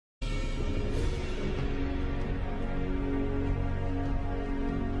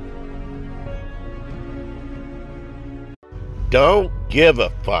Don't give a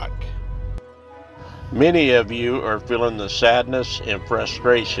fuck. Many of you are feeling the sadness and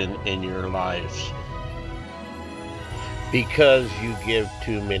frustration in your lives because you give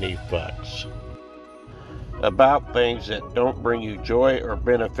too many fucks about things that don't bring you joy or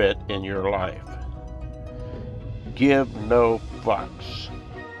benefit in your life. Give no fucks.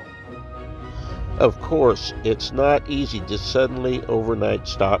 Of course, it's not easy to suddenly overnight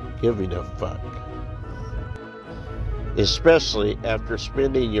stop giving a fuck, especially after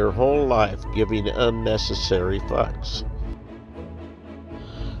spending your whole life giving unnecessary fucks.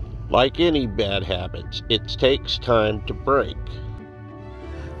 Like any bad habits, it takes time to break.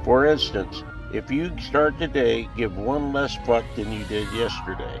 For instance, if you start today, give one less fuck than you did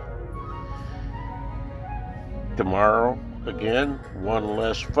yesterday. Tomorrow, again, one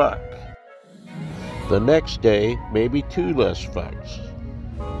less fuck. The next day, maybe two less fucks.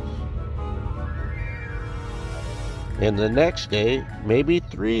 And the next day, maybe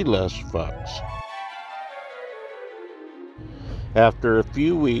three less fucks. After a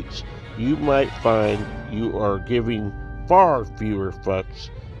few weeks, you might find you are giving far fewer fucks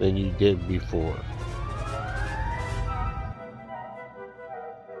than you did before.